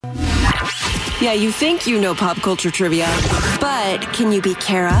Yeah, you think you know pop culture trivia, but can you beat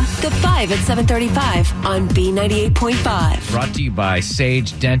Kara? The 5 at 7:35 on B98.5. Brought to you by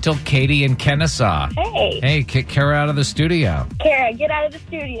Sage Dental, Katie and Kennesaw. Hey, kick Kara out of the studio. Kara, get out of the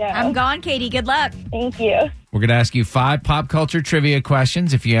studio. I'm gone, Katie. Good luck. Thank you. We're going to ask you 5 pop culture trivia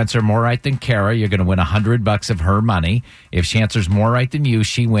questions. If you answer more right than Kara, you're going to win $100 of her money. If she answers more right than you,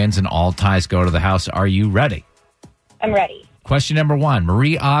 she wins and all ties go to the house. Are you ready? I'm ready. Question number 1.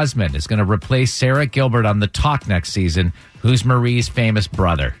 Marie Osmond is going to replace Sarah Gilbert on The Talk next season. Who's Marie's famous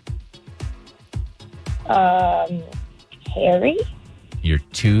brother? Harry? You're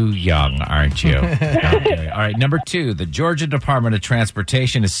too young, aren't you? Okay. All right. Number 2. The Georgia Department of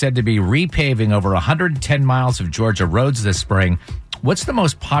Transportation is said to be repaving over 110 miles of Georgia roads this spring. What's the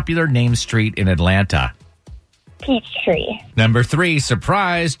most popular named street in Atlanta? Peachtree. Number 3.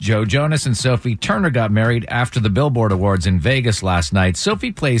 Surprise. Joe Jonas and Sophie Turner got married after the Billboard Awards in Vegas last night.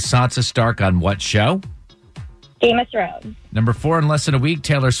 Sophie plays Sansa Stark on what show? Game of Thrones. Number 4. In less than a week,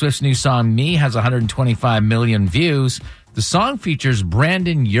 Taylor Swift's new song, Me, has 125 million views. The song features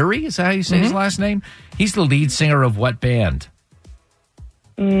Brandon Urie. Is that how you say his last name? He's the lead singer of what band?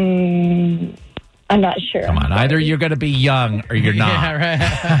 I'm not sure. Come on. Either you're going to be young or you're not.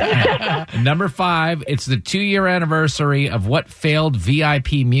 Yeah, right. Number 5. It's the 2-year anniversary of what failed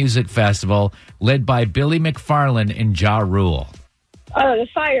VIP music festival led by Billy McFarland and Ja Rule? Oh, the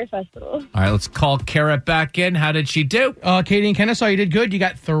Fire Festival. All right, let's call Kara back in. How did she do? Katie and Kennesaw, you did good. You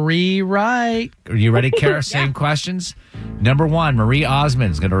got 3 right. Are you ready, Kara? Same questions. Number 1, Marie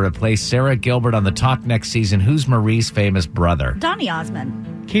Osmond is going to replace Sarah Gilbert on The Talk next season. Who's Marie's famous brother? Donny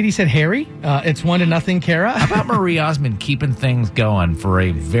Osmond. Katie said Harry. It's 1-0, Kara. How about Marie Osmond keeping things going for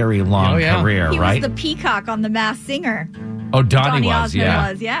a very long career, He right? was the peacock on The Masked Singer. Oh, Donnie was, Osmond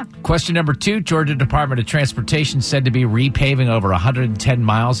yeah. was, yeah. Question number 2, Georgia Department of Transportation said to be repaving over 110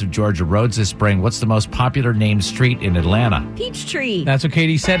 miles of Georgia roads this spring. What's the most popular named street in Atlanta? Peachtree. That's what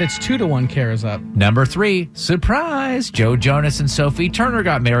Katie said. It's 2-1, Kara's up. Number 3, surprise. Joe Jonas and Sophie Turner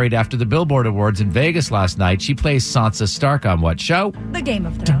got married after the Billboard Awards in Vegas last night. She plays Sansa Stark on what show? The Game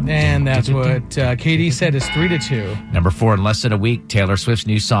of Thrones. And that's what Katie said is 3-2. Number 4, in less than a week, Taylor Swift's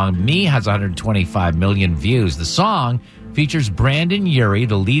new song, Me, has 125 million views. The song features Brandon Urie,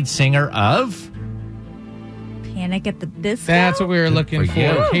 the lead singer of... Panic at the Disco. That's what we were looking for for.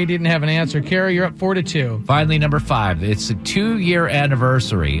 you. Katie didn't have an answer. Kara, you're up 4-2. Finally, number 5, it's the 2-year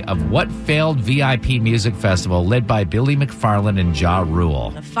anniversary of what failed VIP music festival led by Billy McFarland and Ja Rule?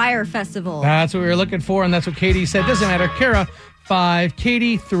 The Fire Festival. That's what we were looking for, and that's what Katie said. Doesn't matter. Kara, 5.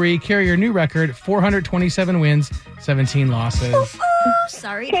 Katie, 3. Kara, your new record, 427 wins, 17 losses.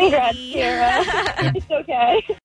 Sorry, Congrats, Katie. Kara. It's okay.